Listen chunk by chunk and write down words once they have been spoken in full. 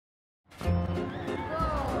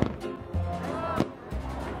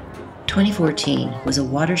2014 was a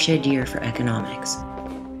watershed year for economics.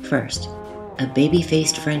 First, a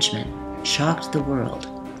baby-faced Frenchman shocked the world,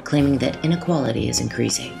 claiming that inequality is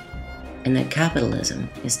increasing and that capitalism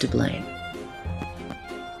is to blame.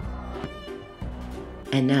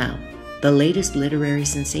 And now, the latest literary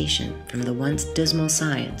sensation from the once dismal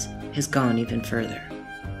science has gone even further.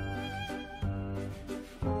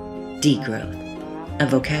 Degrowth, a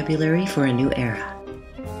vocabulary for a new era.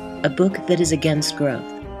 A book that is against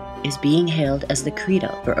growth is being hailed as the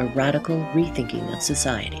credo for a radical rethinking of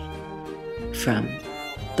society. From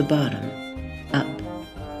the bottom up.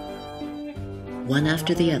 One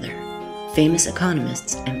after the other, famous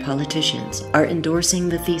economists and politicians are endorsing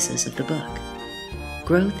the thesis of the book.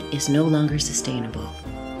 Growth is no longer sustainable.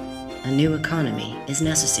 A new economy is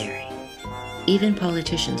necessary. Even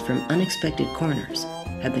politicians from unexpected corners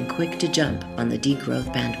have been quick to jump on the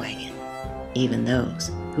degrowth bandwagon, even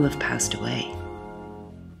those who have passed away.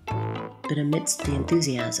 But amidst the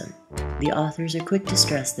enthusiasm, the authors are quick to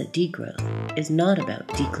stress that degrowth is not about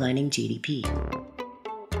declining GDP.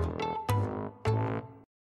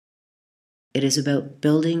 It is about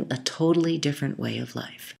building a totally different way of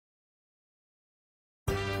life.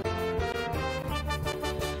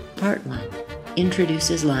 Part 1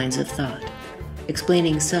 introduces lines of thought,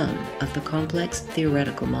 explaining some of the complex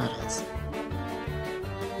theoretical models.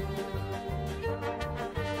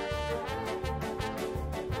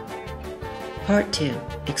 Part 2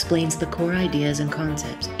 explains the core ideas and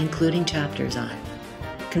concepts, including chapters on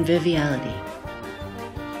conviviality,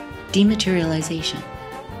 dematerialization,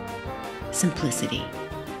 simplicity.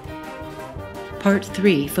 Part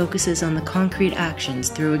 3 focuses on the concrete actions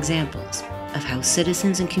through examples of how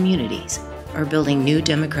citizens and communities are building new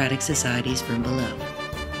democratic societies from below.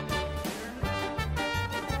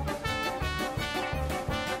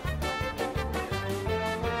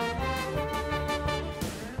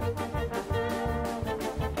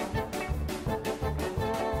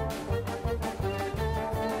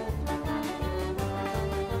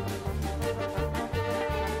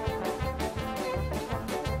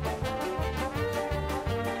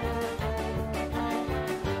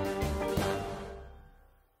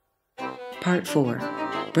 Part 4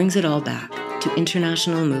 brings it all back to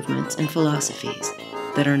international movements and philosophies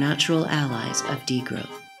that are natural allies of degrowth.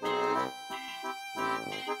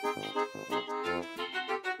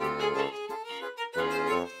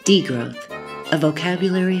 Degrowth, a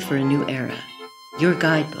vocabulary for a new era, your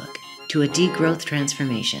guidebook to a degrowth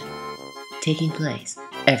transformation, taking place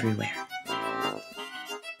everywhere.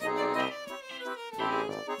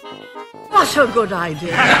 What a good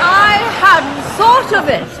idea! I hadn't thought of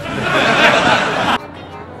it!